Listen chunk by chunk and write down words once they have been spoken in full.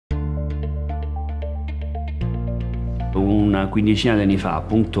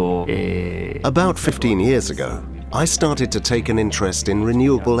About 15 years ago, I started to take an interest in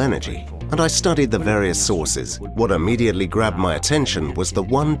renewable energy, and I studied the various sources. What immediately grabbed my attention was the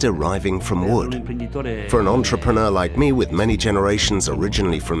one deriving from wood. For an entrepreneur like me with many generations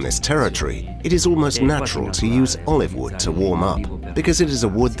originally from this territory, it is almost natural to use olive wood to warm up, because it is a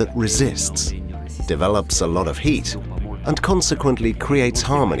wood that resists, develops a lot of heat, and consequently creates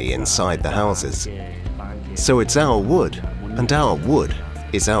harmony inside the houses. So it's our wood, and our wood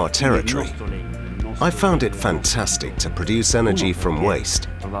is our territory. I found it fantastic to produce energy from waste.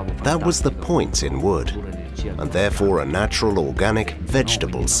 That was the point in wood, and therefore a natural organic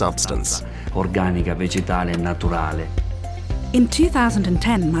vegetable substance. In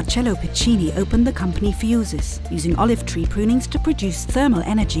 2010, Marcello Piccini opened the company Fiusis, using olive tree prunings to produce thermal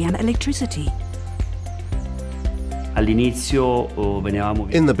energy and electricity.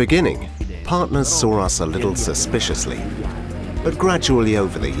 In the beginning, partners saw us a little suspiciously. But gradually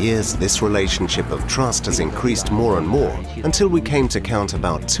over the years, this relationship of trust has increased more and more until we came to count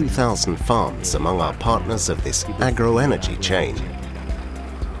about 2,000 farms among our partners of this agro-energy chain.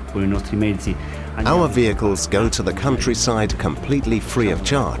 Our vehicles go to the countryside completely free of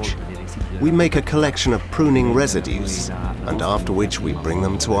charge. We make a collection of pruning residues, and after which we bring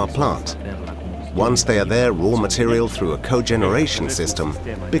them to our plant. Once they are there, raw material through a cogeneration system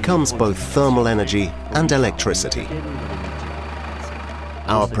becomes both thermal energy and electricity.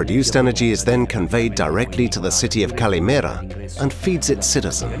 Our produced energy is then conveyed directly to the city of Calimera and feeds its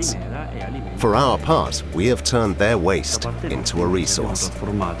citizens. For our part, we have turned their waste into a resource.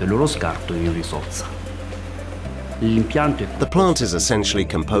 The plant is essentially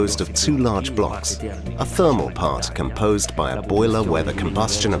composed of two large blocks. A thermal part composed by a boiler where the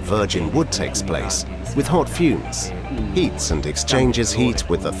combustion of virgin wood takes place, with hot fumes, heats and exchanges heat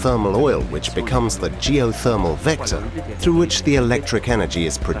with the thermal oil, which becomes the geothermal vector through which the electric energy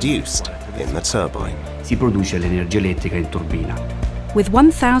is produced in the turbine. With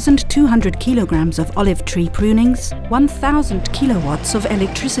 1,200 kilograms of olive tree prunings, 1,000 kilowatts of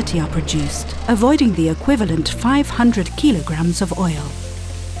electricity are produced, avoiding the equivalent 500 kilograms of oil.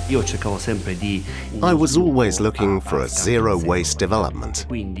 I was always looking for a zero-waste development.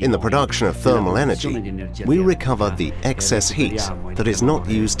 In the production of thermal energy, we recover the excess heat that is not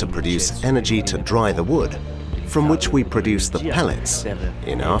used to produce energy to dry the wood, from which we produce the pellets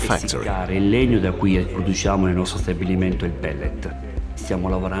in our factory.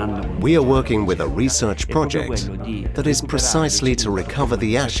 We are working with a research project that is precisely to recover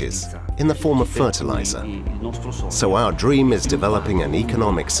the ashes in the form of fertilizer. So our dream is developing an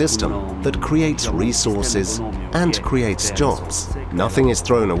economic system that creates resources and creates jobs. Nothing is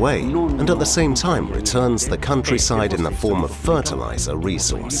thrown away and at the same time returns the countryside in the form of fertilizer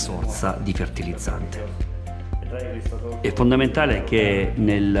resource. È fondamentale che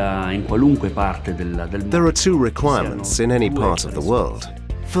in qualunque parte del mondo. There are two requirements in any part of the world.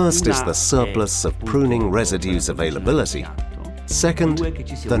 First is the surplus of pruning residues availability. Second,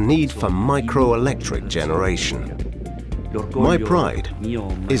 the need for microelectric generation. My pride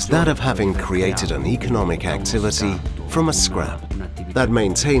is that of having created an economic activity from a scrap that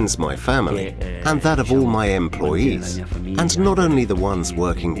maintains my family and that of all my employees, and not only the ones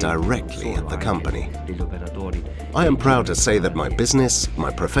working directly at the company. I am proud to say that my business,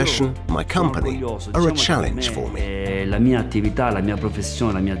 my profession, my company are a challenge for me. La mia attività, la mia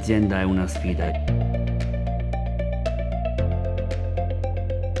professione, la mia azienda è una sfida.